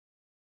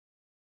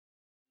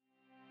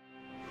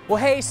Well,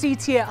 hey,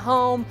 CT at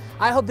home,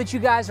 I hope that you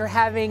guys are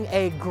having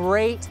a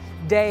great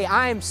day.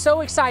 I am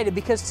so excited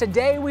because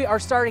today we are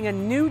starting a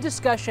new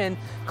discussion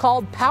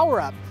called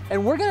Power Up,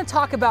 and we're going to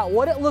talk about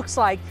what it looks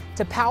like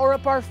to power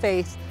up our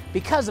faith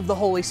because of the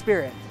Holy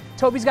Spirit.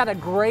 Toby's got a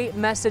great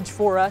message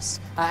for us,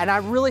 and I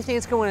really think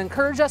it's going to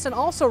encourage us and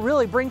also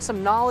really bring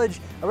some knowledge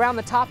around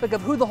the topic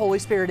of who the Holy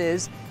Spirit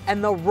is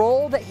and the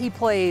role that He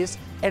plays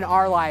in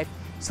our life.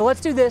 So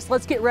let's do this,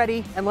 let's get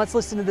ready, and let's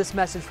listen to this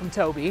message from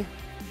Toby.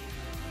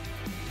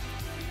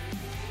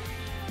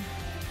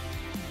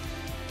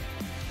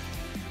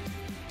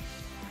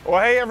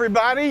 Well, hey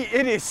everybody,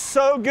 it is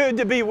so good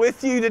to be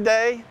with you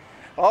today.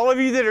 All of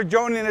you that are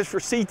joining us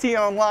for CT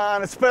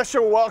Online, a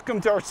special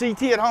welcome to our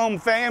CT at Home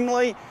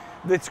family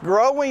that's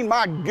growing.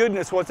 My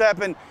goodness, what's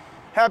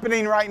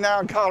happening right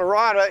now in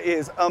Colorado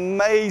is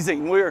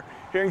amazing. We're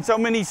hearing so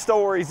many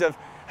stories of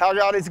how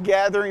God is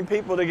gathering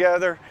people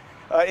together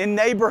in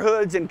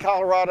neighborhoods in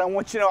Colorado. I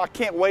want you to know I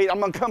can't wait. I'm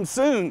going to come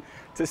soon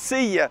to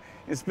see you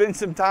and spend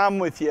some time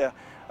with you.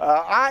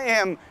 I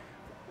am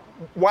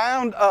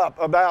wound up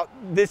about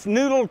this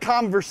new little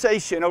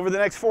conversation over the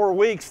next 4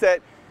 weeks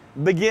that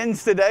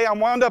begins today. I'm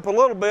wound up a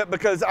little bit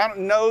because I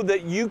don't know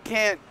that you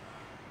can't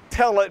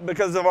tell it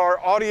because of our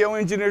audio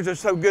engineers are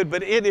so good,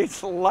 but it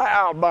is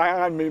loud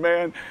behind me,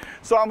 man.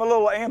 So I'm a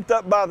little amped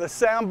up by the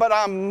sound, but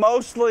I'm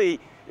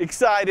mostly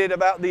excited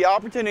about the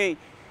opportunity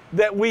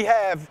that we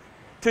have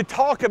to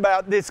talk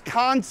about this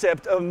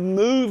concept of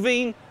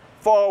moving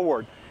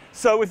forward.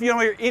 So if you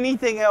don't hear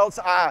anything else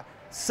I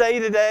say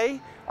today,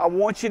 I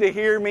want you to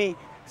hear me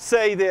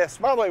say this.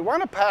 By the way, why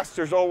do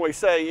pastors always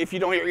say, if you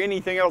don't hear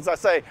anything else I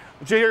say,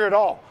 but you hear it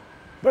all?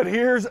 But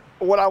here's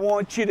what I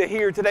want you to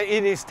hear today.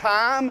 It is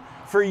time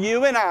for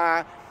you and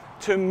I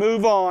to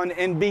move on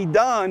and be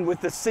done with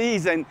the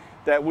season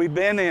that we've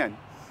been in.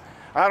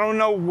 I don't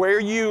know where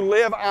you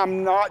live.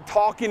 I'm not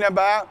talking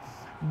about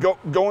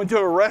going to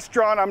a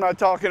restaurant. I'm not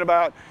talking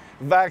about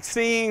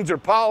vaccines or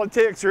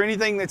politics or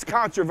anything that's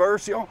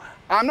controversial.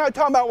 I'm not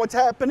talking about what's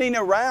happening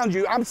around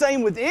you. I'm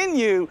saying within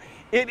you,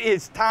 it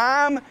is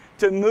time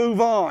to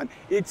move on.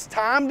 It's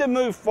time to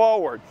move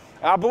forward.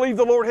 I believe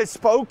the Lord has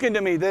spoken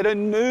to me that a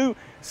new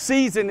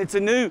season, it's a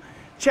new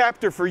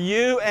chapter for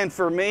you and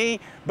for me,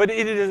 but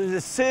it is a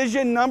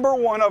decision, number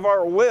one, of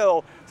our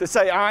will to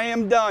say, I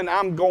am done.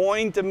 I'm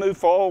going to move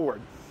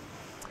forward.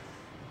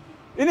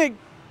 Isn't it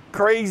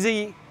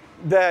crazy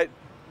that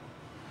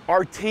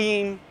our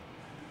team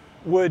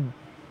would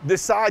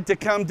decide to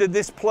come to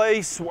this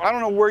place? I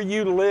don't know where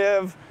you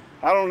live.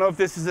 I don't know if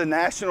this is a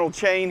national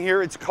chain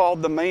here. It's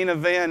called The Main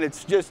Event.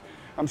 It's just,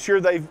 I'm sure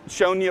they've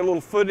shown you a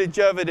little footage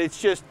of it.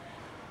 It's just,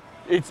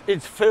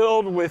 it's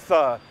filled with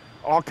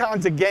all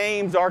kinds of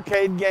games,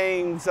 arcade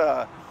games,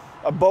 a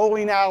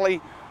bowling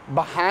alley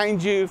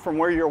behind you from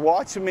where you're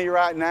watching me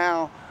right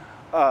now.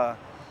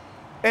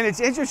 And it's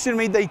interesting to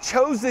me, they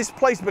chose this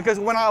place because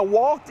when I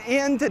walked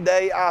in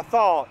today, I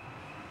thought,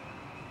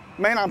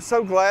 man, I'm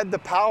so glad the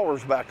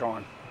power's back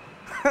on.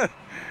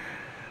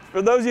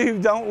 For those of you who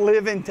don't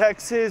live in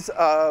Texas,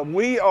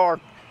 we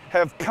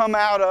have come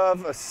out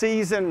of a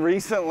season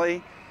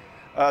recently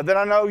that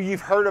I know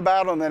you've heard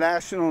about on the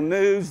national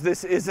news.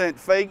 This isn't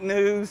fake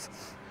news.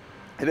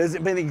 It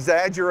hasn't been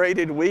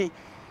exaggerated. We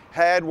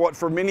had what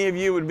for many of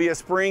you would be a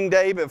spring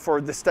day, but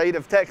for the state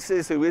of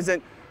Texas, who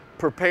isn't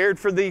prepared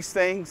for these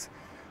things,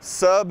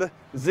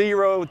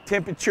 sub-zero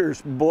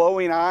temperatures,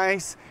 blowing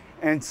ice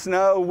and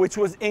snow, which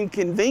was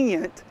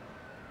inconvenient.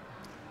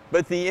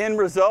 But the end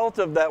result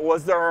of that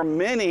was there are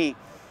many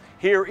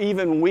here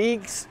even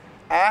weeks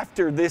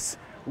after this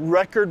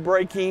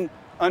record-breaking,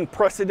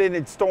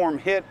 unprecedented storm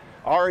hit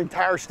our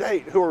entire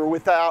state who are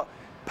without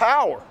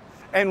power.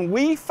 And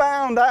we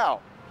found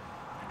out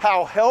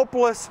how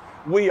helpless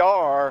we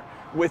are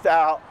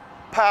without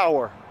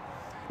power.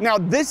 Now,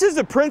 this is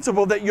a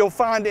principle that you'll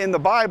find in the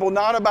Bible,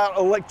 not about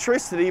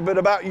electricity, but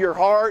about your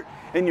heart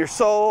and your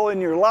soul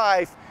and your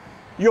life.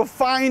 You'll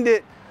find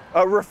it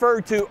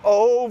referred to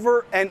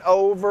over and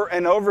over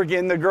and over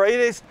again. The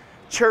greatest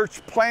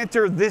church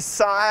planter this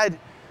side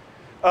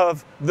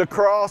of the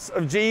cross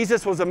of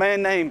Jesus was a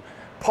man named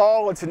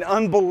Paul. It's an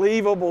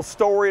unbelievable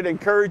story. I'd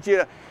encourage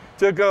you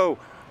to go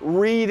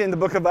read in the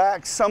book of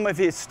Acts some of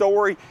his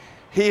story.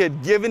 He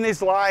had given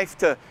his life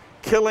to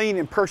killing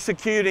and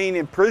persecuting,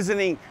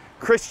 imprisoning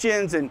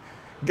Christians, and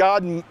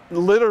God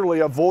literally,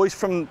 a voice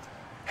from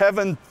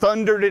heaven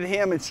thundered at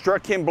him and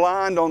struck him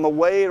blind on the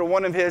way to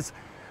one of his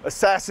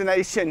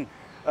assassination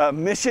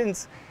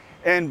missions.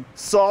 And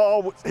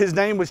Saul, his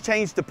name was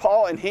changed to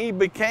Paul, and he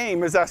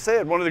became, as I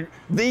said, one of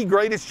the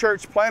greatest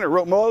church planter,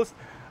 wrote most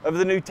of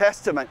the New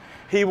Testament.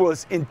 He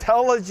was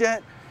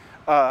intelligent.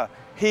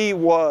 He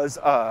was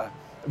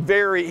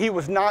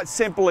not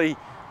simply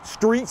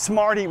street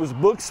smart, he was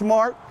book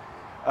smart.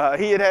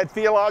 He had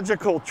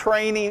theological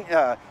training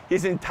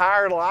his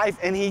entire life,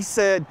 and he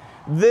said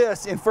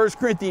this in 1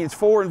 Corinthians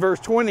 4 and verse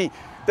 20,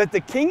 that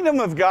the kingdom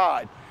of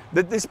God,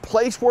 that this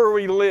place where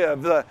we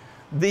live,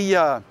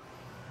 the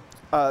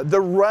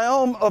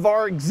realm of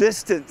our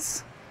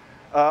existence,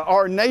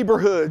 our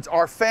neighborhoods,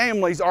 our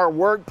families, our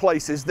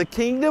workplaces. The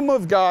kingdom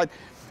of God,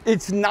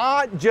 it's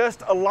not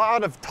just a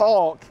lot of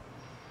talk.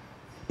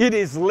 It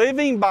is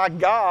living by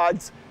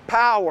God's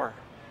power.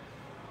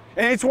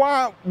 And it's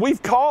why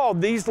we've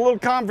called these little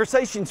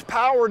conversations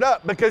Powered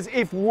Up, because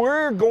if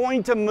we're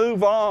going to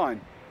move on,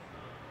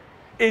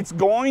 it's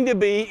going to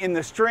be in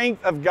the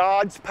strength of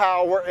God's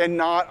power and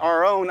not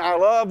our own. I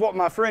love what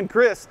my friend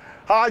Chris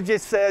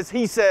Hodges says.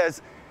 He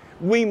says,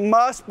 we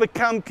must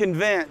become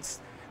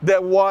convinced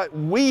that what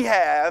we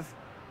have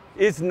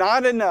is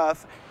not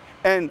enough,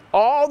 and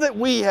all that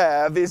we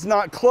have is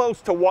not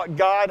close to what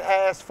God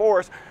has for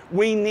us.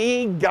 We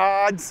need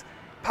God's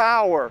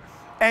power,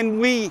 and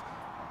we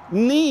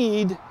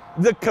need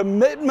the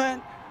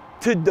commitment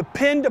to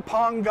depend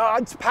upon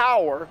God's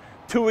power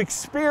to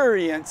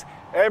experience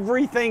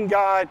everything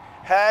God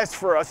has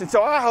for us. And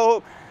so I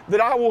hope that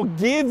I will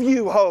give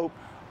you hope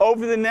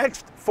over the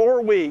next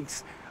 4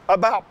 weeks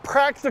about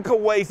practical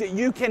ways that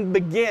you can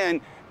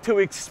begin to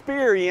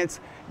experience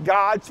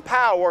God's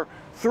power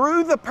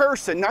through the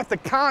person, not the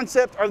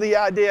concept or the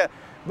idea,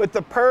 but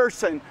the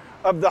person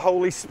of the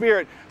Holy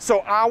Spirit. So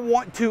I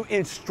want to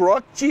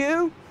instruct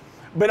you,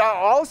 but I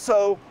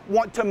also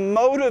want to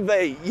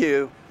motivate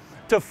you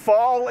to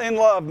fall in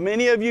love.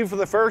 Many of you for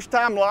the first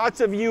time,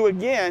 lots of you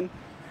again,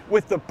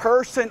 with the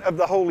person of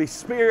the Holy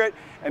Spirit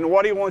and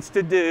what He wants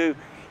to do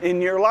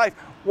in your life.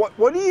 What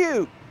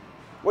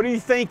are you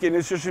thinking?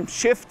 Is there some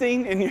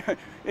shifting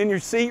in your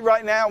seat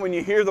right now when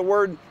you hear the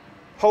word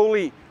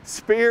Holy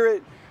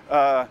Spirit?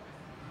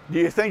 Do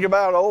you think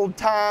about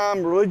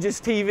old-time religious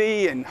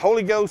TV and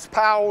Holy Ghost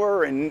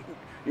power, and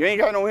you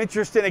ain't got no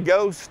interest in a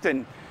ghost?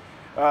 And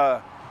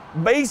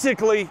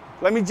basically,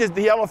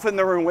 the elephant in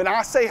the room. When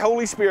I say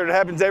Holy Spirit, it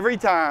happens every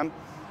time.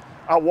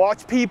 I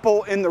watch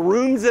people in the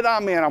rooms that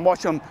I'm in. I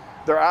watch them,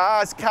 their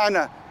eyes kind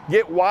of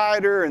get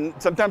wider, and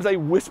sometimes they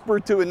whisper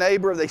to a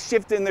neighbor, they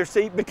shift in their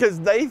seat because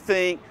they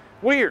think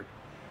weird.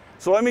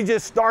 So let me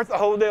just start the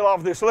whole deal off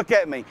with this. Look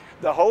at me.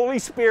 The Holy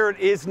Spirit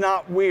is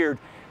not weird.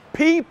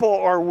 People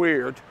are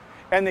weird,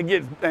 and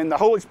the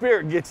Holy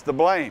Spirit gets the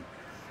blame.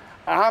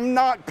 I'm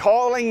not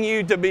calling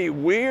you to be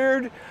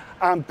weird.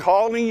 I'm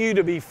calling you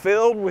to be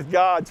filled with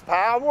God's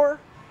power.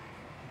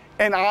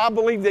 And I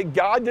believe that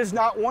God does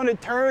not want to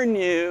turn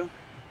you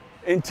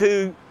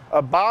into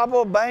a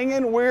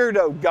Bible-banging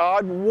weirdo.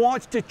 God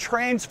wants to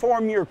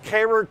transform your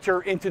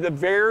character into the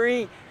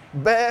very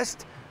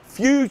best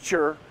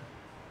future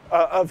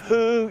of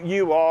who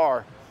you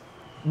are.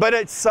 But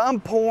at some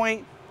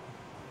point,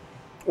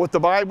 what the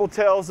Bible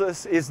tells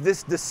us is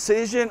this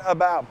decision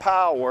about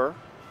power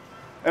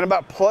and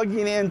about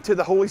plugging into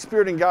the Holy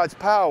Spirit and God's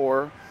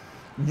power,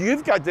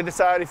 you've got to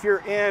decide if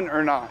you're in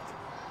or not.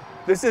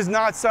 This is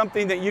not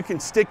something that you can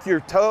stick your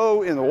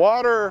toe in the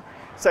water,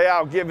 say,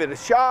 I'll give it a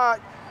shot.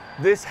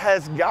 This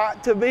has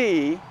got to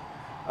be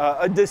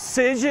a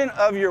decision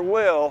of your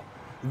will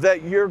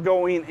that you're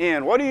going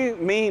in. What do you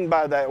mean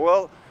by that?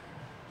 Well,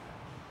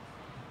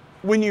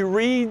 when you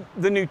read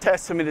the New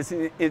Testament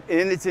in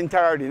its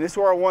entirety, and this is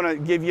where I want to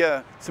give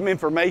you some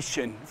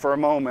information for a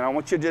moment. I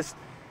want you to just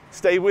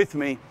stay with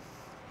me.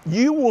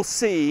 You will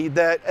see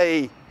that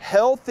a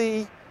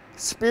healthy,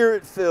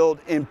 Spirit-filled,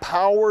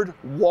 empowered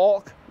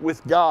walk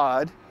with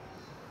God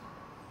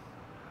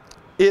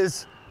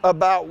is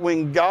about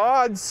when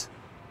God's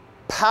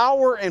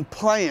power and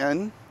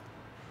plan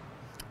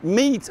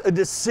meets a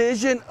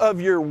decision of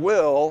your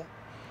will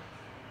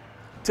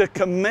to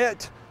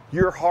commit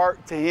your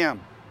heart to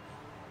Him.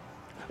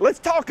 Let's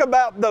talk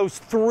about those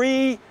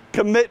 3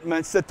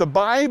 commitments that the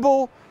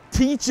Bible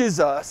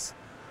teaches us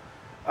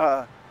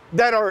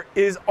that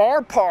is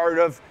our part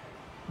of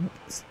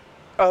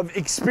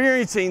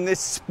experiencing this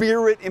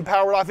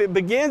Spirit-empowered life. It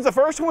begins, the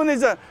first one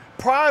is a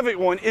private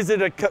one.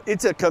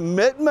 It's a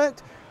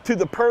commitment to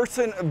the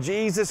person of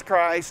Jesus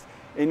Christ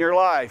in your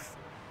life.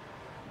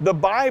 The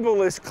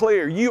Bible is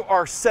clear. You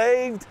are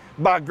saved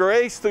by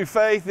grace through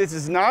faith. This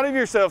is not of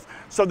yourself,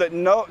 so that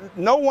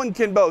no one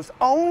can boast.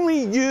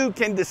 Only you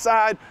can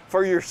decide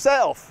for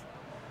yourself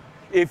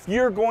if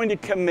you're going to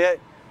commit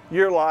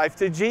your life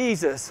to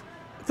Jesus.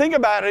 Think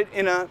about it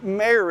in a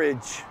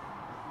marriage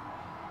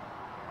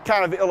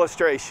kind of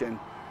illustration.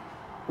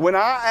 When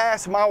I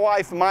asked my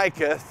wife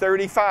Micah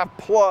 35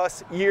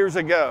 plus years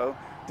ago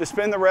to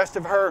spend the rest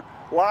of her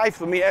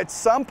life with me, at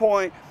some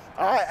point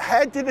I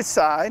had to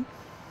decide,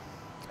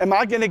 am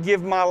I going to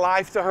give my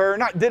life to her?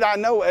 Did I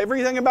know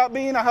everything about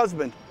being a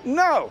husband?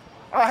 No.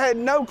 I had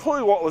no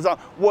clue what was on.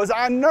 Was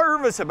I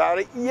nervous about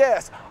it?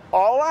 Yes.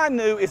 All I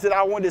knew is that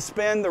I wanted to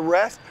spend the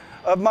rest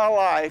of my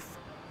life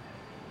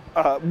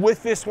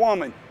with this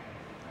woman.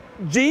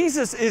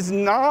 Jesus is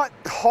not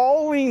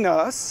calling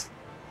us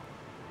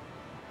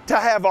to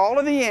have all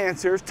of the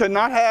answers, to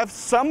not have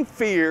some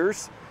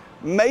fears,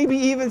 maybe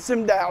even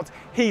some doubts.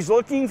 He's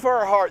looking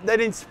for a heart that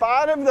in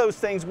spite of those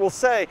things will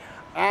say,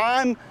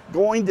 I'm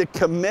going to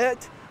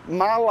commit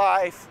my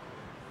life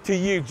to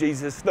you,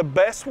 Jesus, the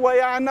best way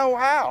I know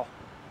how.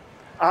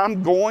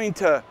 I'm going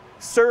to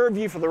serve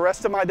you for the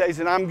rest of my days,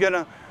 and I'm going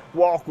to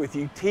walk with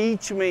you.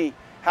 Teach me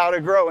how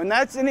to grow. And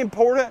that's an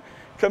important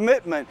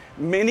commitment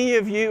many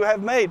of you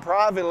have made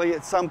privately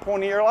at some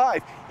point in your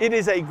life. It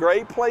is a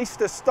great place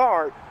to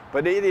start,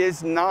 but it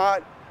is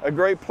not a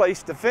great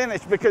place to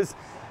finish, because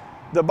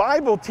the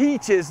Bible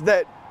teaches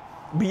that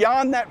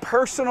beyond that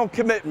personal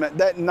commitment,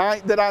 that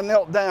night that I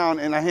knelt down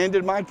and I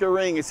handed Micah a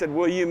ring and said,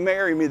 will you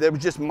marry me? There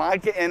was just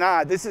Micah and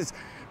I. This is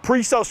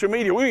pre-social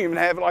media. We didn't even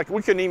have it, like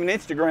we couldn't even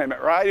Instagram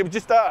it, right? It was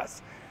just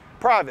us,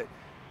 private.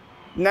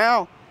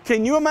 Now,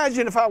 can you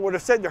imagine if I would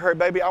have said to her,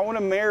 baby, I want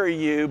to marry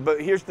you,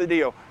 but here's the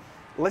deal.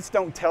 Let's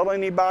don't tell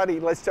anybody.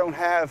 Let's don't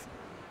have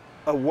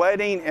a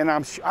wedding, and I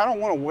don't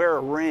want to wear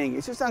a ring.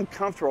 It's just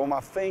uncomfortable on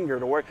my finger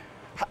to wear.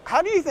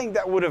 How do you think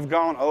that would have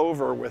gone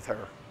over with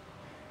her?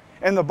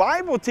 And the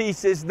Bible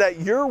teaches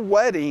that your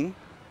wedding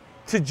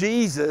to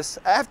Jesus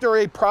after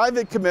a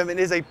private commitment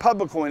is a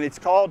public one. It's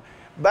called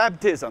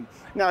baptism.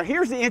 Now,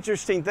 here's the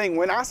interesting thing.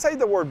 When I say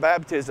the word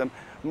baptism,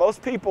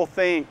 most people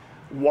think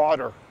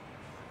water,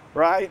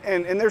 right?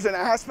 And there's an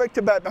aspect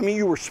to baptism. I mean,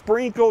 you were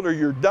sprinkled or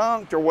you're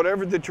dunked or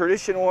whatever the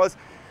tradition was,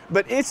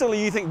 but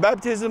instantly you think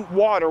baptism,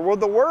 water. Well,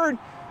 the word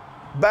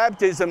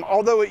baptism,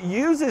 although it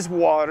uses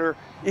water,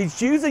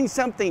 it's using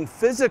something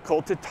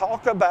physical to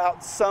talk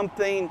about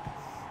something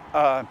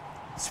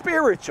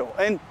spiritual.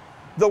 And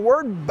the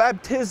word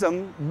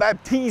baptism,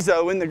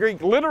 baptizo in the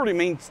Greek, literally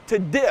means to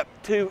dip,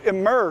 to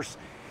immerse,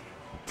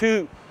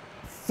 to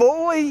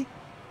fully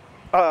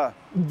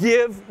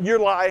give your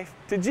life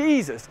to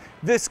Jesus.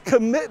 This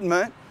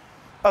commitment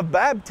of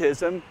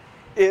baptism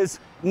is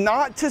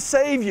not to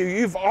save you.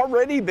 You've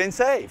already been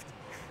saved.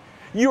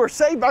 You are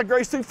saved by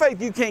grace through faith.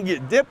 You can't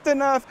get dipped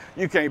enough,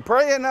 you can't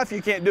pray enough,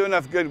 you can't do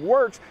enough good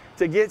works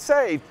to get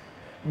saved.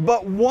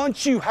 But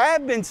once you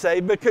have been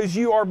saved, because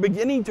you are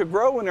beginning to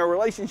grow in a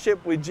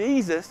relationship with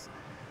Jesus,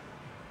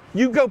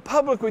 you go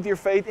public with your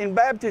faith in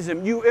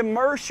baptism. You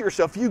immerse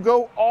yourself. You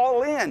go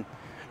all in.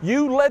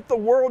 You let the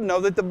world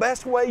know that the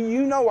best way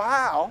you know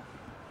how,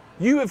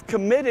 you have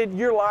committed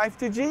your life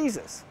to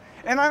Jesus.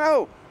 And I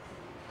know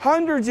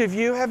hundreds of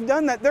you have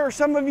done that. There are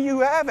some of you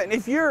who haven't.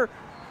 If you're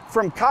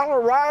from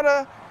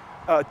Colorado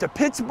to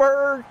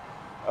Pittsburgh,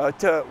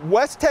 to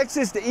West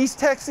Texas, to East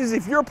Texas,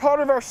 if you're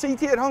part of our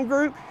CT at Home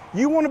group,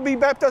 you want to be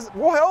baptized,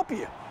 we'll help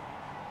you.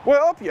 We'll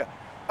help you.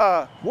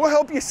 We'll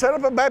help you set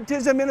up a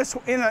baptism in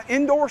an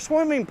indoor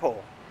swimming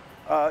pool.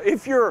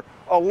 If you're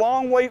a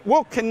long way,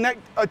 we'll connect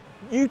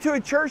you to a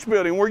church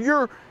building where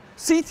your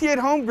CT at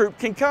Home group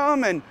can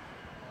come, and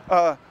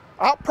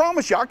I'll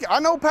promise you, I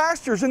know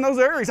pastors in those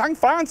areas. I can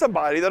find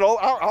somebody that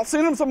I'll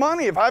send them some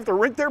money if I have to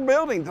rent their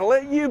building to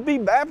let you be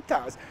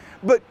baptized.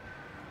 But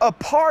a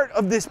part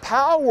of this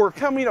power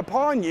coming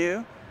upon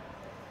you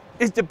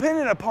is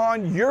dependent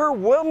upon your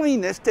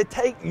willingness to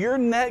take your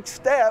next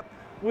step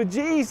with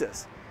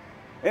Jesus.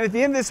 And at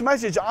the end of this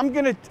message, I'm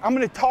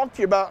gonna talk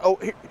to you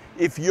about,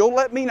 if you'll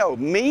let me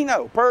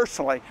know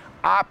personally,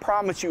 I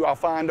promise you I'll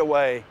find a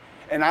way,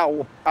 and I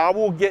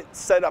will get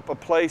set up a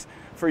place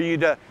for you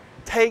to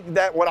take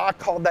that, what I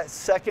call that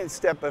second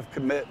step of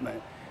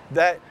commitment,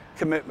 that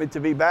commitment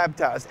to be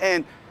baptized.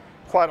 And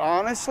quite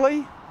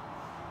honestly,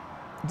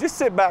 just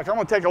sit back. I'm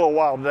gonna take a little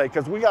while today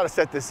because we gotta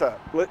set this up.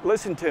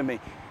 Listen to me.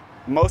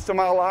 Most of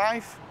my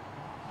life,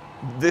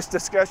 this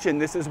discussion,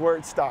 this is where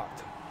it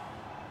stopped.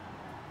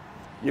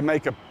 You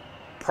make a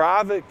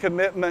private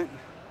commitment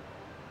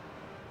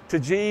to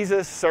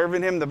Jesus,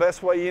 serving Him the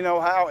best way you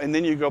know how, and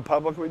then you go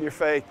public with your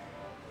faith.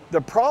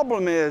 The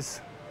problem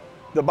is,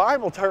 the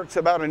Bible talks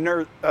about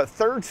a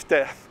third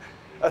step,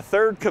 a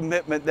third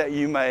commitment that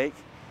you make,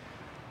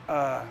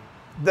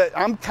 that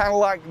I'm kind of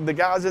like the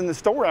guys in the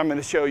story I'm going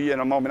to show you in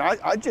a moment.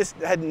 I just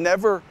had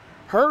never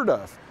heard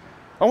of.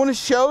 I want to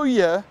show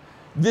you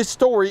this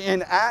story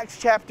in Acts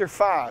chapter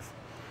 5.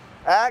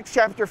 Acts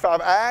chapter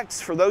 5.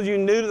 Acts, for those of you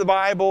new to the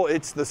Bible,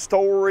 it's the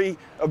story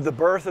of the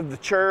birth of the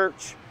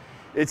church.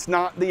 It's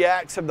not the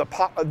Acts of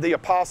the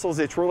apostles,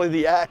 it's really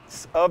the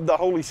Acts of the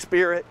Holy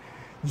Spirit.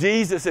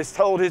 Jesus has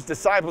told His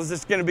disciples,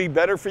 it's going to be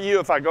better for you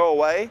if I go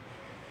away.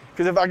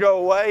 Because if I go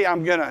away,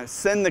 I'm going to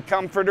send the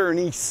Comforter, and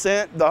He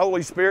sent the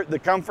Holy Spirit, the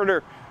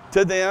Comforter,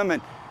 to them.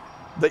 And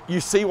that you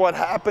see what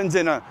happens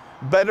in a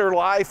better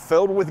life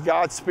filled with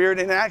God's Spirit.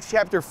 In Acts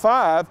chapter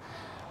 5,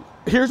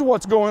 here's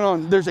what's going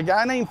on. There's a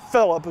guy named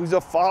Philip who's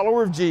a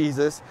follower of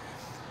Jesus.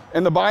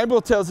 And the Bible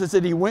tells us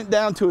that he went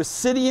down to a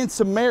city in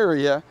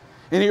Samaria,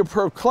 and he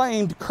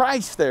proclaimed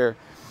Christ there.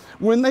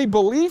 When they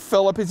believed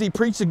Philip as he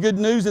preached the good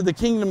news of the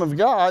kingdom of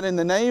God in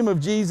the name of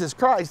Jesus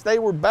Christ, they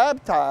were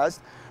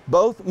baptized,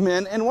 both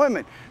men and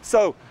women.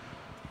 So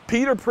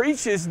Peter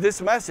preaches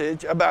this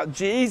message about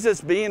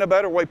Jesus being a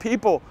better way.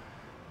 People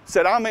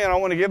said, oh man, I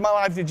want to give my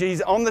life to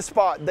Jesus. On the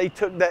spot, they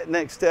took that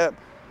next step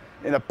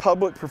in a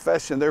public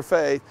profession of their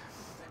faith.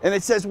 And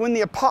it says, when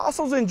the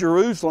apostles in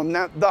Jerusalem,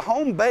 now the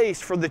home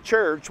base for the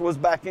church was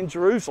back in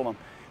Jerusalem.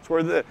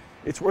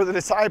 It's where the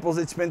disciples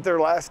had spent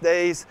their last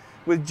days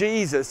with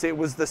Jesus. It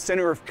was the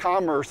center of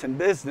commerce and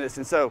business.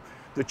 And so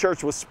the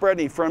church was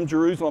spreading from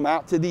Jerusalem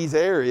out to these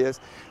areas.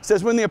 It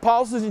says, when the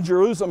apostles in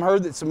Jerusalem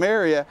heard that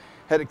Samaria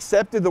had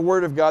accepted the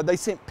word of God, they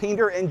sent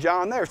Peter and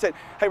John there. Said,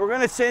 hey, we're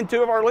going to send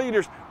two of our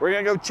leaders. We're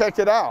going to go check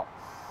it out.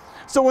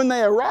 So when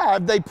they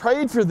arrived, they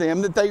prayed for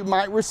them that they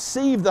might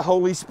receive the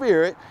Holy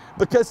Spirit,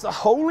 because the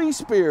Holy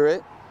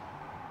Spirit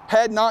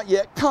had not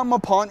yet come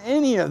upon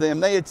any of them.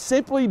 They had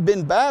simply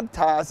been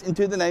baptized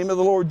into the name of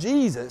the Lord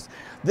Jesus.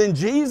 Then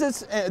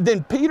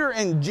Peter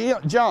and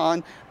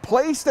John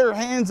placed their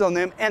hands on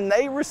them, and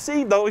they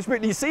received the Holy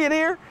Spirit. Do you see it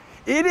here?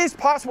 It is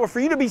possible for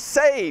you to be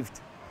saved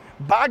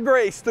by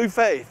grace through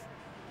faith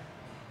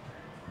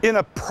in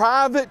a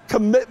private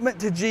commitment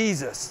to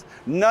Jesus.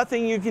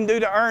 Nothing you can do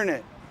to earn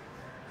it.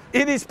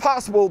 It is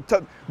possible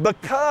to,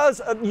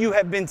 because you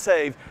have been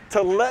saved,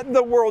 to let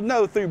the world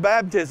know through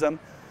baptism.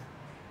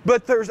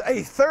 But there's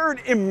a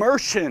third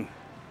immersion,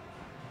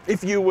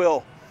 if you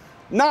will.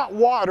 Not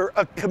water,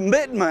 a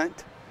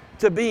commitment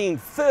to being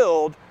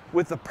filled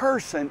with the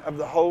person of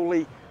the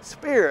Holy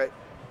Spirit.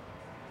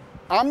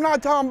 I'm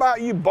not talking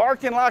about you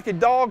barking like a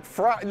dog,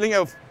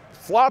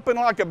 flopping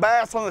like a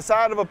bass on the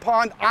side of a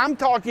pond. I'm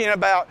talking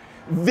about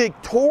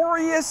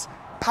victorious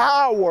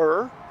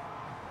power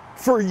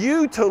for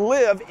you to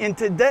live in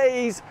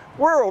today's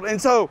world.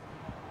 And so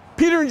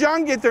Peter and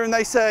John get there and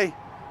they say,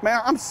 man,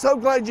 I'm so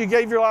glad you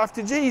gave your life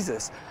to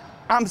Jesus.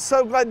 I'm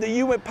so glad that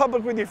you went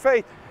public with your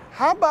faith.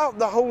 How about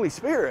the Holy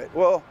Spirit?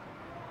 Well,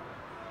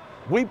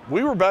 we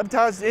were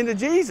baptized into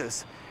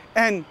Jesus.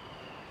 And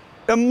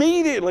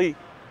immediately,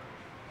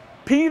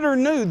 Peter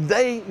knew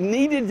they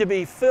needed to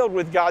be filled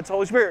with God's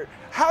Holy Spirit.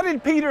 How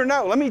did Peter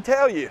know? Let me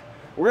tell you.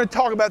 We're going to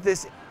talk about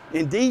this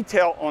in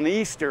detail on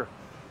Easter.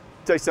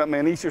 I'll tell you something,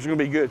 man, Easter's going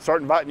to be good.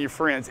 Start inviting your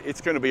friends.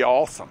 It's going to be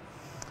awesome.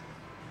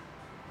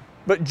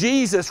 But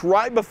Jesus,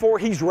 right before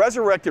he's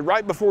resurrected,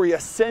 right before he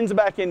ascends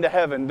back into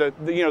heaven,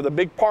 the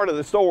big part of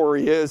the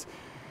story is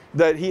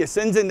that he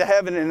ascends into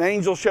heaven and an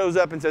angel shows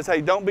up and says,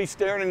 hey, don't be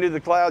staring into the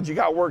clouds. You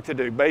got work to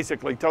do,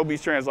 basically,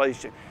 Toby's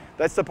translation.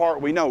 That's the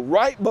part we know.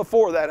 Right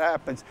before that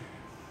happens,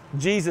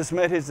 Jesus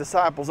met his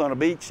disciples on a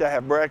beach to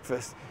have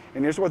breakfast.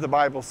 And here's what the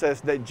Bible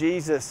says, that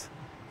Jesus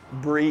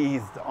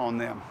breathed on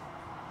them.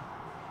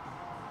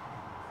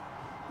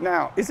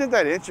 Now, isn't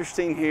that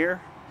interesting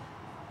here?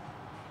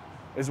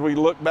 As we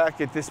look back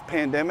at this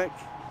pandemic,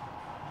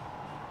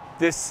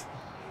 this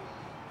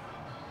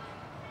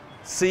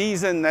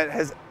season that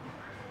has,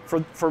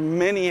 for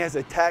many, has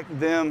attacked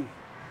them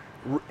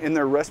in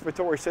their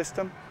respiratory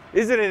system.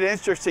 Isn't it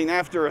interesting,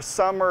 after a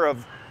summer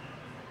of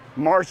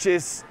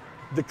marches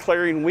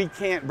declaring we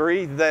can't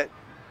breathe, that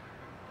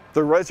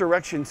the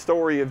resurrection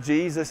story of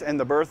Jesus and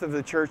the birth of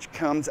the church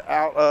comes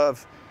out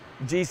of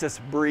Jesus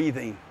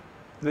breathing,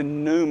 the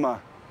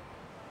pneuma,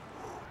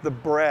 the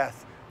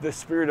breath, the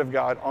Spirit of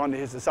God onto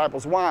his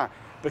disciples. Why?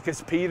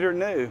 Because Peter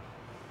knew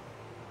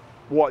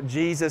what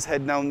Jesus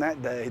had known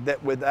that day,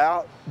 that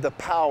without the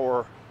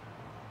power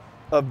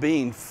of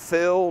being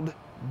filled,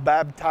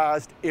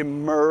 baptized,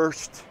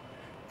 immersed,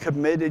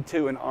 committed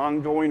to an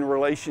ongoing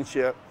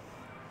relationship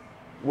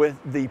with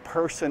the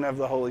person of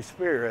the Holy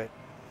Spirit,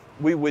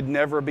 we would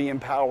never be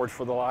empowered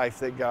for the life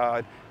that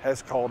God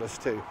has called us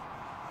to.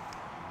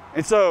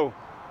 And so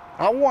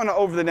I want to,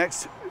 over the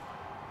next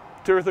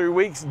 2 or 3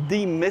 weeks,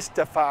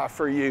 demystify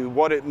for you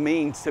what it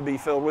means to be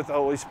filled with the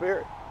Holy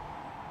Spirit.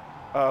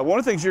 One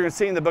of the things you're going to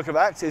see in the book of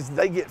Acts is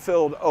they get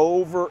filled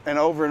over and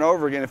over and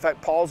over again. In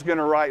fact, Paul's going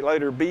to write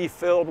later, be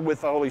filled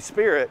with the Holy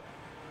Spirit.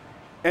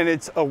 And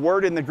it's a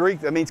word in the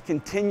Greek that means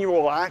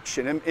continual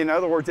action. In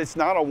other words, it's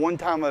not a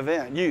one-time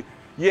event.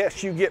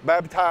 Yes, you get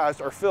baptized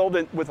or filled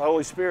with the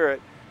Holy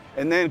Spirit,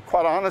 and then,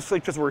 quite honestly,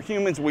 because we're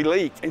humans, we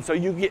leak. And so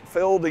you get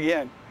filled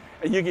again,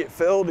 and you get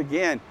filled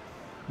again.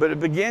 But it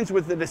begins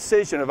with the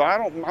decision of,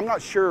 I'm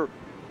not sure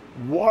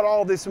what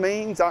all this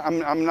means.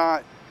 I'm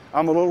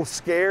a little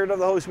scared of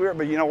the Holy Spirit,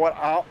 but you know what?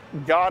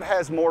 God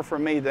has more for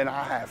me than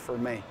I have for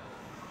me.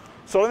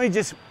 So let me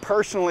just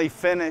personally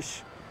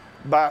finish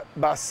by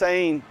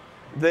saying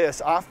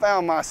this. I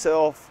found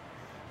myself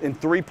in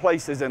 3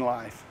 places in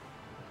life.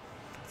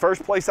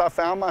 First place I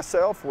found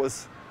myself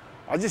was,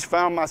 I just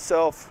found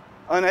myself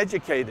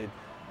uneducated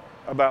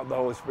about the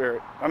Holy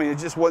Spirit. I mean, it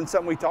just wasn't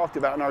something we talked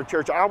about in our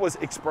church. I was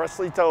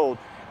expressly told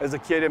as a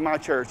kid in my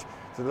church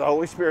that the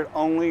Holy Spirit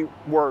only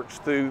works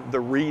through the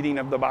reading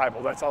of the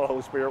Bible. That's how the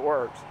Holy Spirit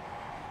works.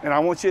 And I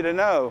want you to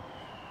know,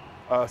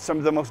 some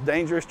of the most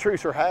dangerous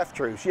truths are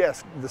half-truths.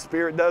 Yes, the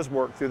Spirit does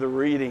work through the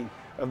reading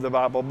of the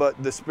Bible,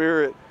 but the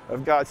Spirit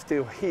of God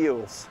still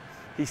heals.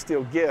 He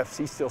still gifts.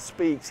 He still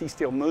speaks. He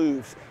still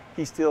moves.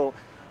 He still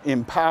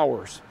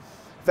empowers.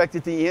 In fact,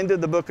 at the end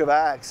of the book of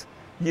Acts,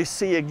 you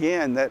see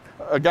again that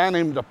a guy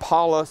named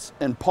Apollos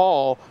and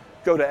Paul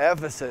go to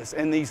Ephesus,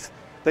 and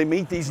they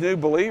meet these new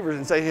believers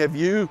and say,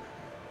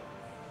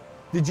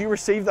 did you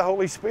receive the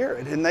Holy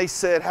Spirit? And they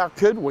said, how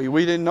could we?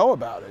 We didn't know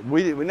about it.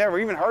 We never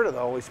even heard of the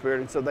Holy Spirit.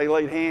 And so they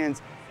laid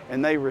hands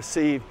and they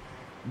received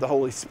the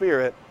Holy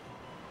Spirit.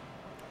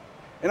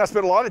 And I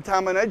spent a lot of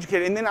time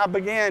uneducated, and then I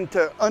began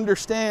to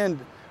understand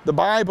the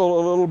Bible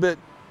a little bit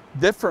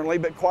differently,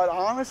 but quite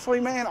honestly,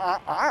 man,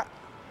 I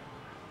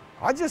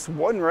just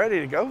wasn't ready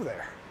to go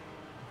there.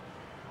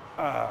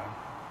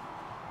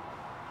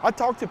 I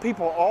talk to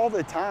people all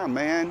the time,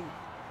 man,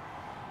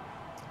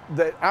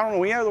 that, I don't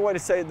know any other way to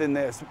say it than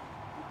this.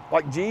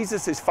 Like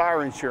Jesus is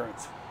fire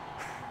insurance.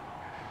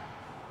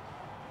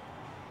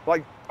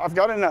 Like, I've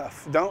got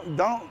enough. I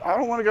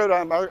don't want to go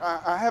down.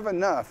 I have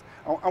enough.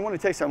 I want to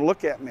tell you something.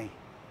 Look at me.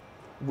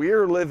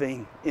 We're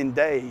living in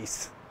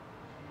days,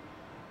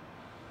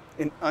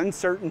 in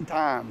uncertain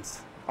times.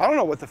 I don't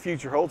know what the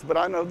future holds, but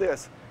I know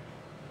this.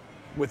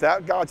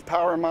 Without God's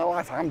power in my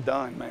life, I'm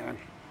done, man.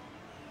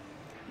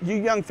 You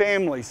young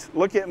families,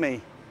 look at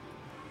me.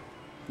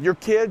 Your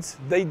kids,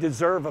 they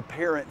deserve a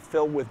parent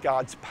filled with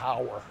God's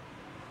power.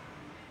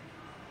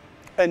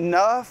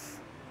 Enough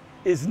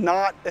is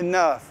not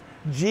enough.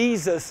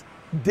 Jesus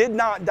did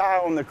not die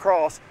on the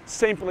cross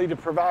simply to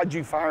provide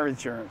you fire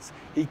insurance.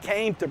 He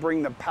came to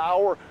bring the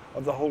power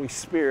of the Holy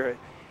Spirit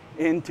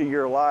into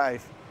your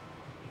life.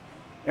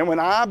 And when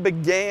I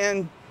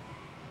began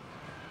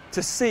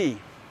to see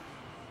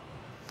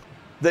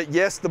that,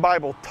 yes, the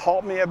Bible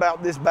taught me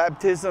about this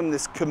baptism,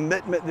 this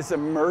commitment, this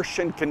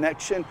immersion,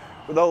 connection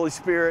with the Holy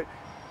Spirit,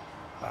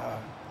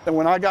 and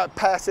when I got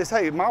past this,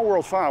 hey, my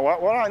world's fine.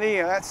 What do I need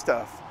of that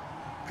stuff?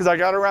 Because I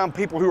got around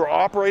people who are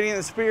operating in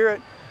the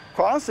Spirit.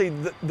 Quite honestly,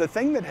 the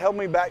thing that held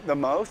me back the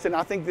most, and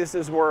I think this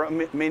is where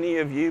many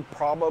of you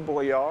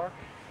probably are,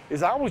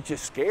 is I was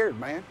just scared,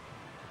 man.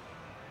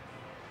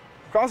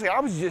 Quite honestly, I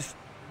was just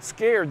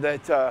scared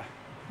that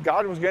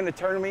God was going to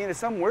turn me into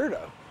some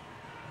weirdo.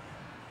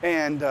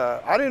 And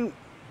I don't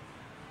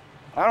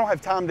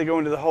have time to go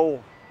into the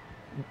whole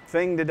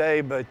thing today,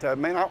 but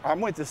man, I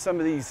went to some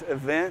of these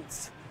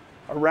events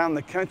around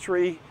the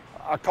country.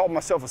 I called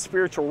myself a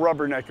spiritual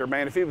rubbernecker,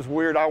 man. If it was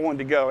weird, I wanted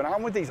to go. And I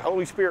went to these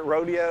Holy Spirit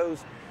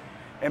rodeos,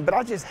 but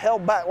I just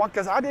held back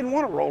because I didn't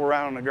want to roll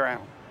around on the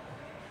ground.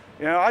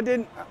 You know, I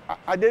didn't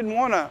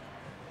want to,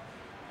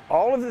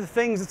 all of the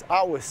things that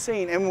I was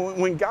seeing.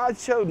 And when God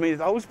showed me that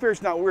the Holy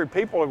Spirit's not weird,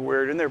 people are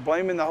weird, and they're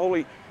blaming the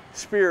Holy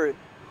Spirit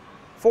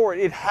for it.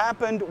 It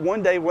happened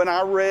one day when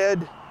I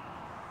read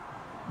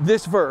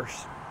this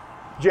verse,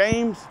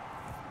 James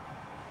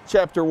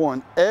chapter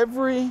 1.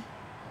 Every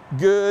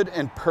good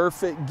and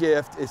perfect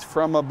gift is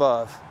from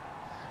above,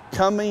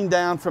 coming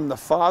down from the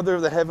Father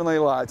of the heavenly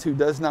lights, who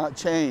does not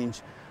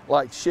change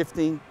like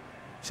shifting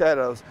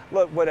shadows.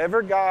 Look,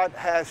 whatever God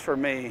has for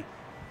me,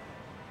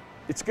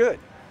 it's good.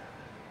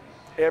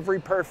 Every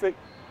perfect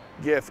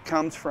gift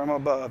comes from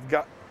above.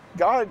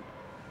 God,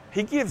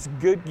 He gives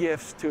good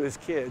gifts to His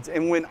kids.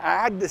 And when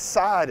I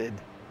decided,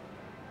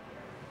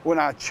 when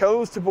I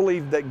chose to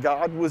believe that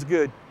God was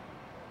good,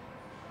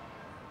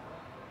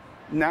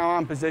 now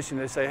I'm positioned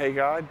to say, hey,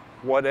 God,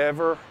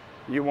 whatever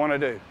you want to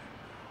do.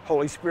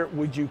 Holy Spirit,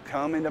 would you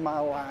come into my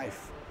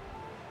life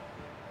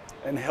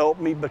and help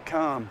me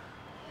become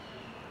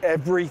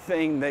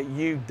everything that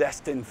you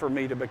destined for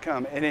me to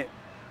become? And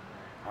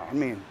I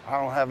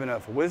don't have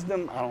enough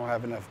wisdom. I don't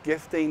have enough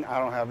gifting. I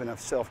don't have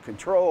enough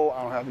self-control.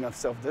 I don't have enough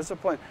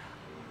self-discipline.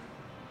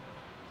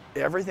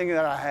 Everything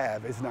that I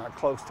have is not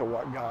close to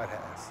what God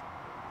has.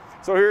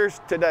 So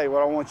here's today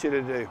what I want you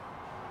to do.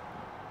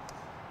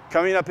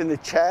 Coming up in the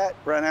chat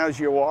right now as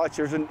you watch,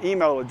 there's an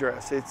email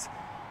address. It's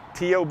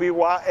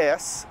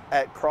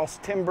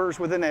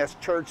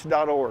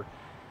tobys@crosstimbers.church.org.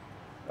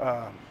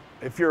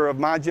 If you're of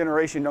my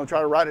generation, don't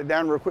try to write it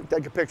down real quick.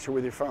 Take a picture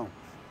with your phone.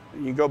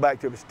 You can go back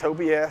to it. It's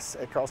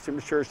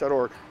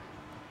tobys@crosstimbers.church.org.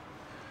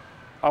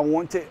 I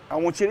want you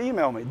to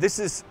email me. This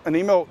is an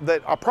email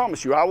that I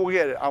promise you I will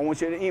get it. I want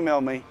you to email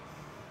me,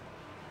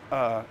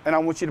 and I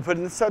want you to put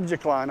in the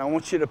subject line. I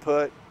want you to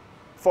put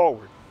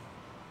forward.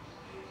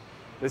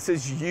 This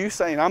is you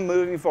saying, I'm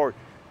moving forward.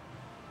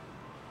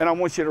 And I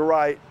want you to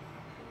write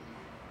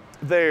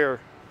there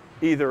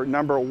either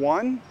number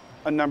 1,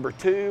 a number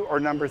 2, or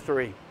number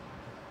 3.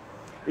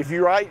 If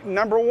you write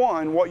number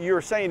 1, what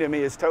you're saying to me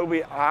is,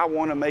 Toby, I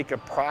want to make a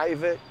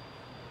private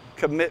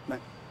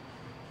commitment.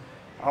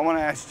 I want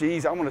to ask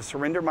Jesus, I want to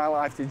surrender my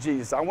life to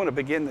Jesus. I want to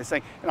begin this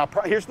thing. And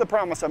here's the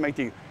promise I make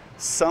to you.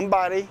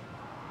 Somebody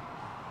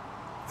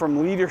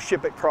from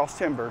leadership at Cross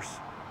Timbers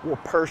will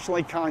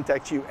personally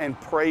contact you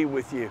and pray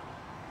with you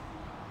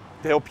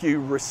to help you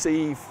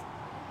receive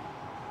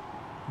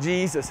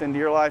Jesus into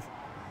your life.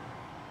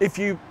 If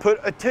you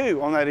put a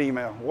 2 on that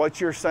email, what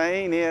you're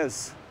saying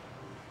is,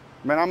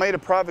 man, I made a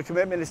private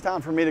commitment. It's time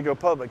for me to go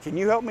public. Can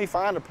you help me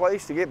find a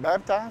place to get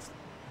baptized?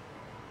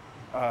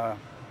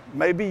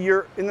 Maybe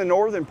you're in the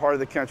northern part of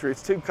the country.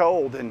 It's too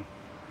cold. And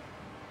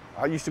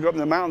I used to go up in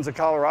the mountains of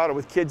Colorado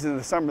with kids in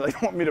the summer. They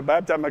want me to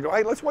baptize them. I go,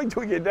 hey, let's wait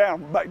till we get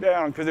back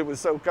down because it was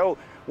so cold.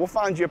 We'll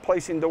find you a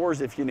place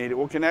indoors if you need it.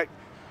 We'll connect.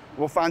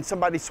 We'll find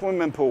somebody's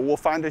swimming pool. We'll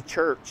find a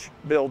church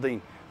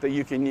building that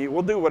you can use.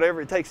 We'll do whatever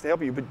it takes to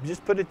help you, but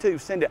just put a 2,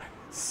 send it.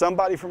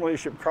 Somebody from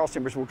leadership Cross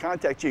Timbers will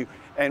contact you,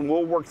 and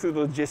we'll work through the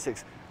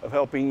logistics of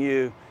helping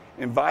you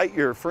invite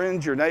your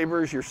friends, your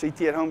neighbors, your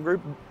CT at home group,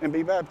 and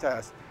be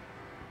baptized.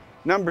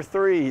 Number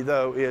 3,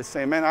 though, is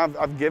saying, man,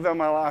 I've given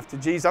my life to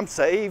Jesus. I'm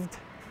saved,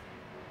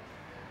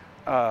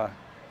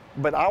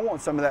 but I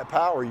want some of that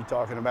power you're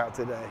talking about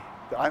today.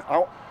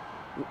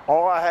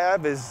 All I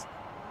have is,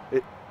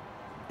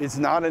 it's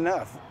not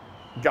enough.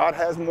 God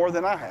has more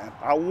than I have.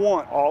 I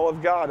want all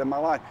of God in my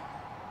life.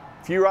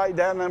 If you write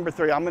down number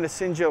 3, I'm going to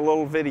send you a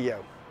little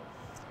video.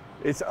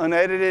 It's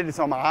unedited. It's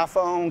on my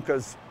iPhone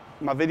because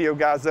my video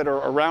guys that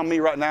are around me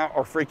right now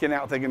are freaking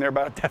out thinking they're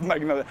about to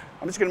make another.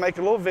 I'm just going to make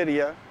a little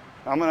video.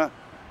 I'm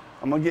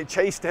gonna get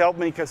Chase to help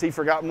me because he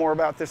forgot more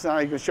about this now.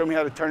 He's gonna show me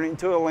how to turn it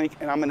into a link,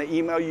 and I'm gonna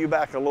email you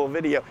back a little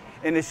video.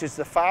 And it's just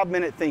a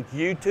 5-minute think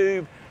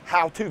YouTube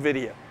how-to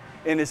video.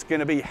 And it's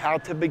gonna be how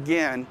to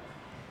begin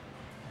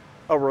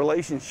a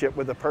relationship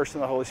with the person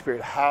of the Holy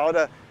Spirit, how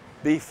to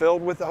be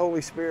filled with the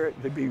Holy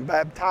Spirit, to be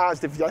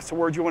baptized, if that's the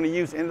word you want to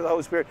use, into the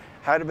Holy Spirit,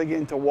 how to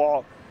begin to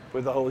walk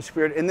with the Holy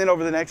Spirit. And then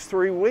over the next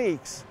 3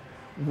 weeks,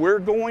 we're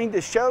going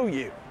to show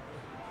you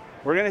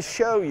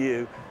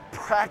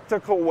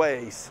practical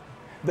ways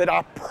that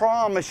I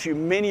promise you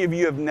many of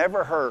you have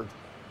never heard.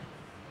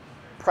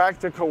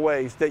 Practical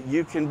ways that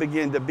you can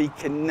begin to be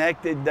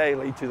connected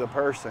daily to the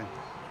person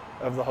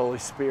of the Holy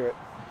Spirit.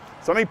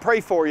 So let me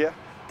pray for you.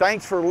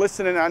 Thanks for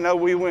listening. I know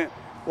we went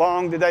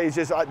long today. It's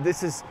just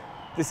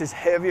this is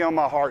heavy on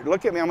my heart.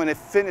 Look at me. I'm going to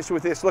finish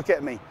with this. Look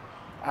at me.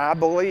 I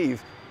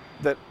believe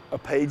that a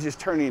page is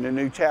turning, a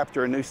new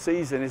chapter, a new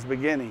season is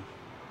beginning.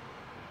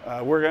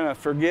 We're going to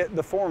forget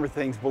the former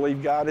things,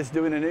 believe God is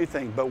doing a new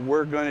thing, but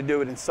we're going to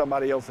do it in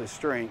somebody else's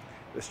strength,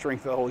 the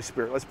strength of the Holy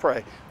Spirit. Let's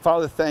pray.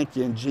 Father, thank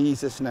you in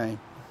Jesus' name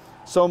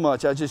so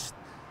much. I just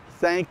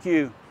thank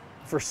you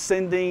for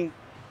sending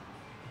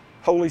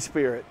Holy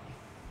Spirit.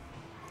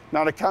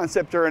 Not a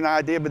concept or an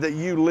idea, but that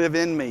you live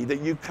in me,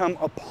 that you come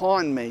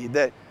upon me,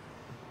 that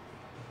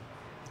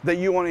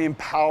you want to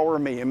empower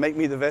me and make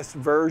me the best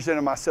version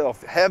of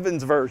myself,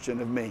 heaven's version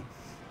of me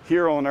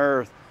here on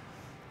earth.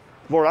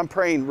 Lord, I'm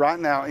praying right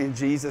now in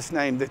Jesus'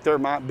 name that there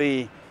might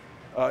be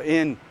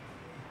in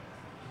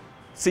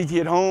CT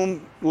at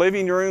home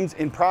living rooms,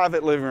 in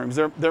private living rooms,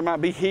 there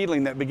might be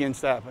healing that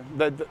begins to happen.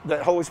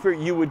 That Holy Spirit,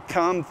 you would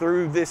come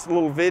through this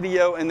little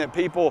video and that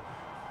people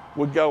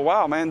would go,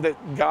 wow, man, that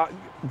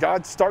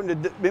God's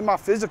starting to in my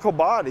physical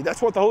body.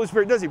 That's what the Holy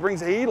Spirit does. He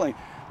brings healing.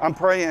 I'm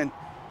praying,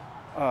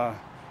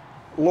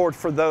 Lord,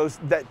 for those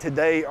that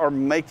today are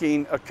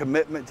making a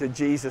commitment to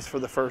Jesus for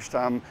the first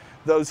time,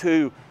 those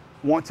who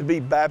want to be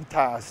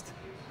baptized.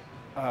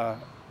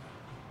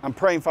 I'm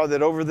praying, Father,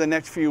 that over the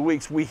next few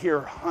weeks we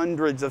hear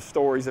hundreds of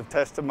stories of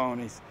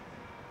testimonies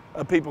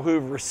of people who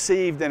have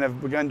received and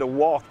have begun to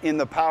walk in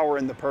the power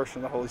and the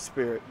person of the Holy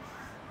Spirit.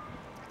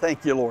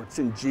 Thank you, Lord. It's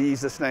in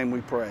Jesus' name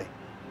we pray.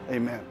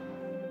 Amen.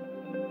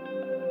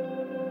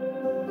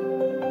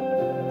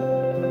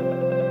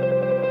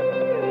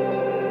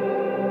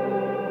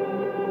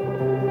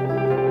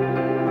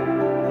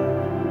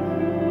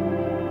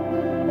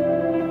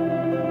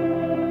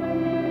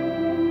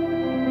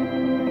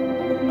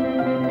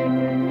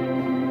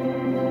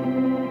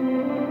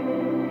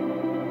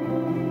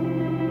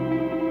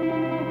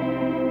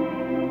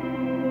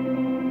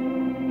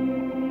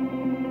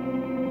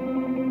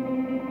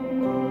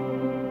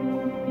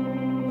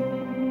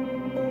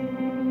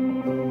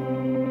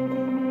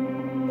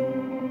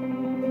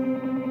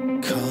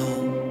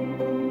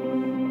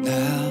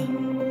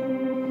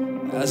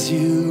 As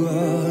you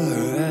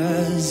are,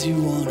 as you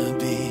wanna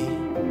be.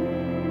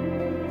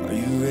 Are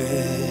you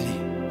ready?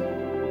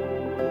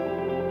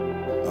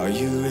 Are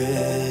you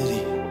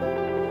ready?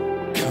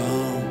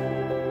 Come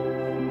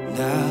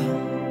now.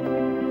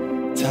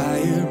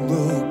 Tired,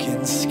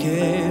 broken,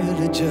 scared,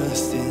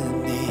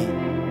 adjusting me.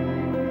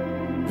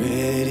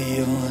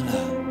 Ready or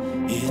not,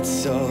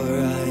 it's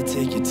alright.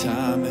 Take your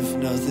time, if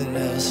nothing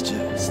else,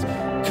 just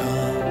come.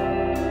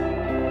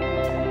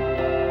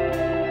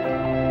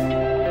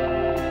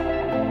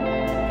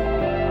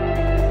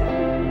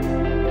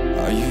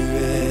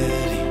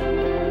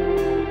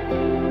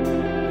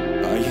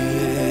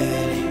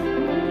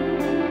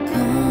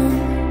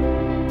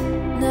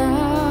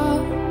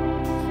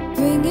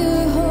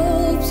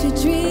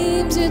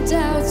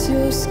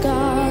 Your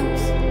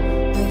scars.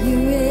 Are you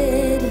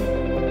ready?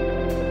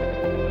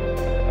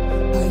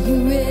 Are you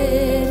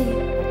ready?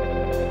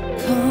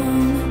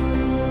 Come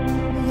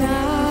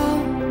now.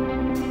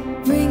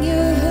 Bring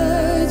your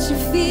hurts, your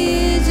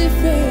fears, your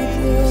faith,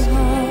 your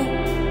heart.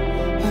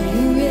 Are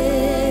you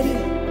ready?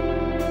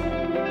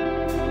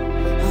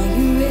 Are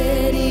you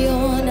ready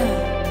or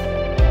not?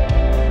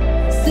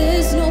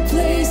 There's no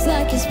place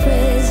like His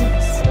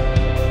presence.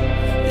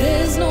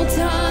 There's no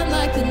time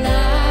like the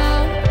now.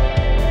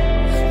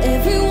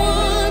 Every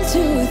 1,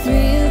 2, or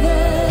 3 of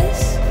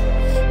us,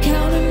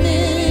 count 'em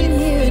in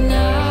here and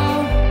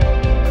now.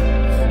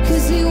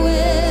 'Cause He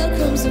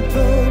welcomes the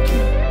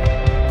broken.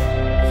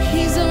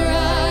 He's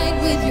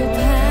alright with your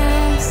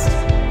past.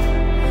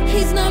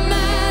 He's not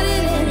mad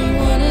at any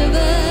one of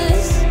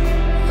us,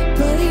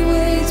 but He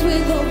waits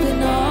with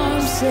open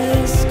arms,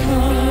 says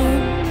come.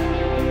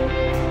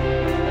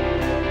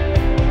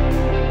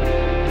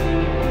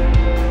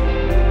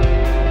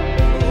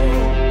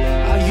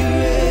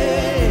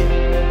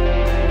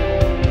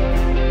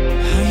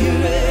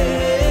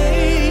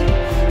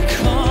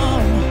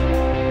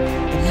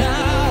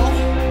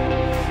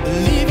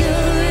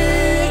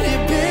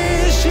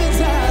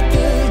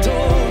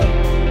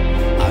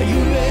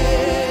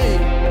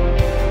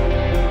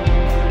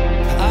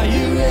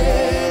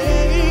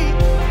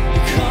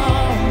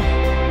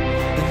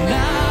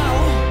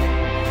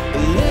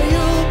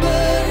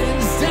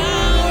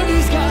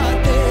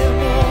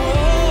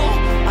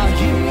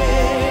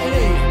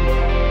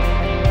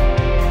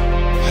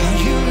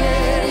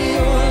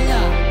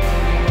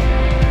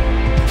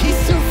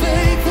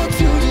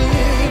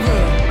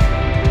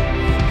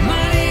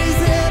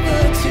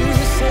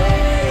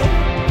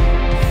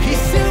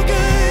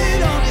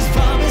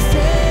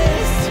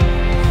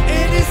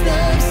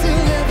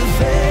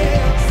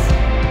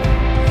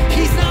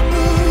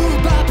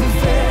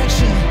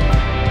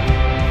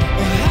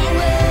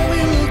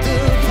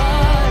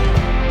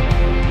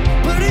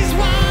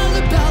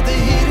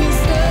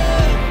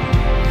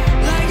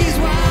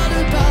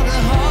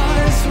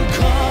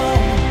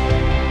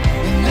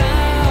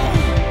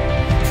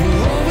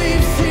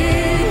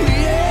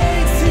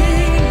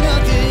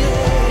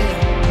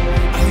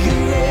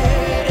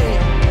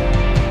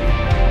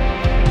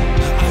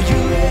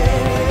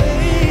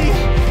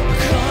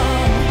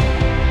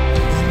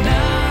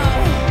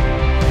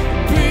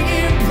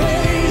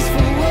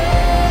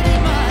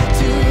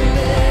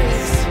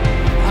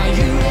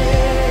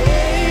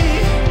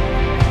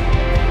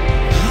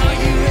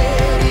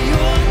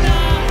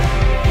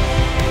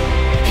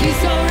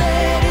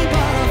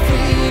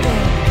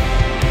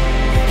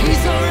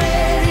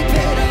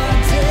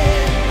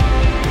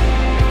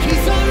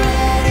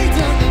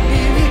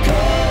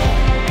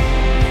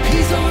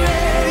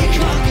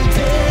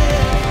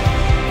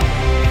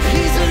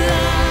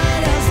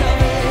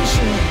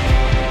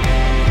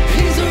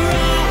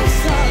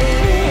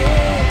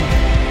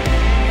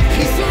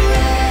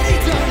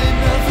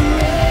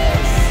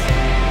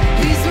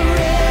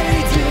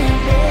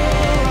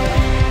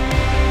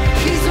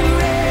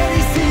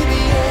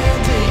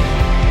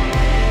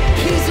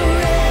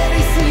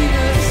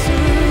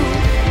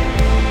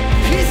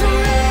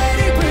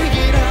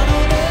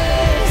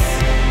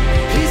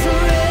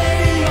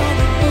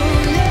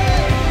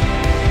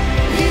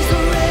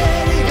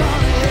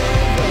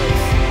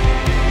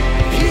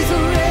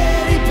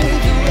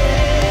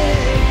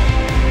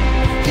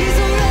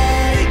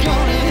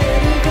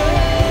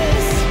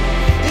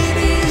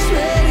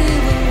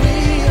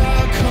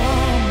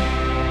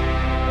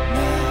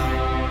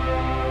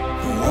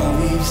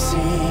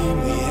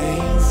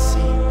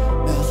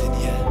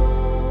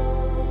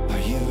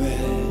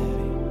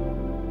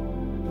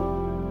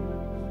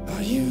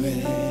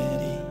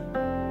 ready?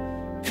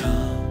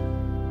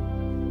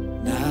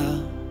 Come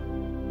now.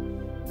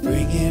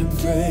 Bring him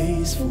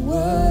praise for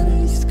what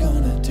he's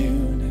gonna do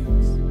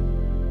next.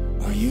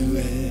 Are you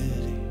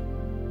ready?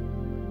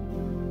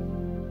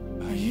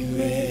 Are you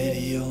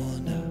ready? Oh,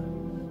 now,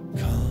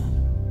 come.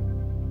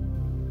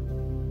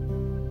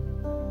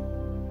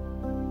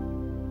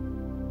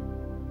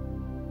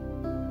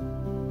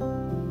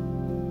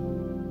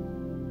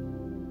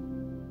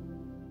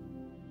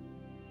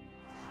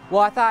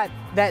 Well, I thought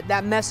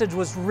that message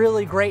was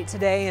really great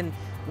today, and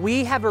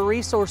we have a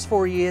resource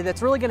for you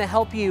that's really going to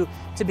help you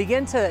to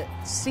begin to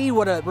see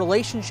what a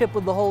relationship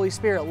with the Holy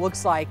Spirit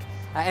looks like.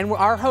 And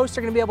our hosts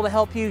are going to be able to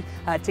help you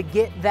to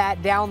get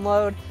that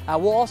download.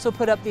 We'll also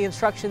put up the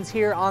instructions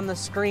here on the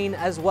screen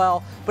as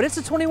well. But it's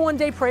a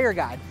 21-day prayer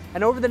guide.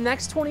 And over the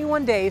next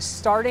 21 days,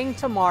 starting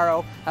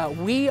tomorrow,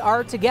 we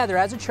are together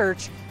as a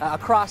church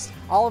across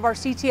all of our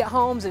CT at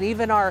homes and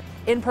even our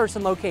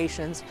in-person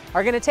locations,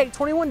 are going to take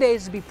 21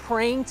 days to be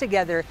praying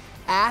together,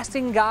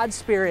 asking God's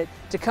Spirit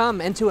to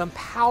come and to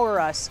empower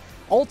us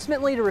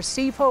ultimately to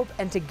receive hope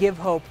and to give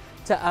hope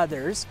to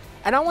others.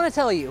 And I want to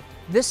tell you,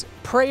 this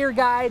prayer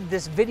guide,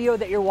 this video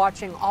that you're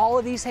watching, all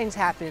of these things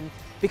happen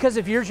because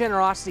of your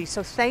generosity.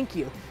 So thank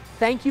you.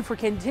 Thank you for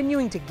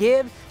continuing to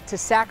give, to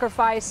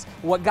sacrifice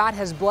what God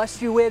has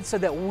blessed you with so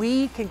that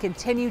we can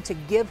continue to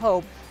give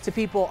hope to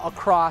people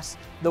across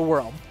the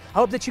world. I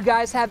hope that you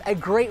guys have a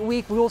great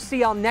week. We will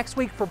see y'all next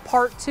week for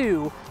part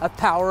 2 of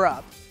Power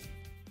Up.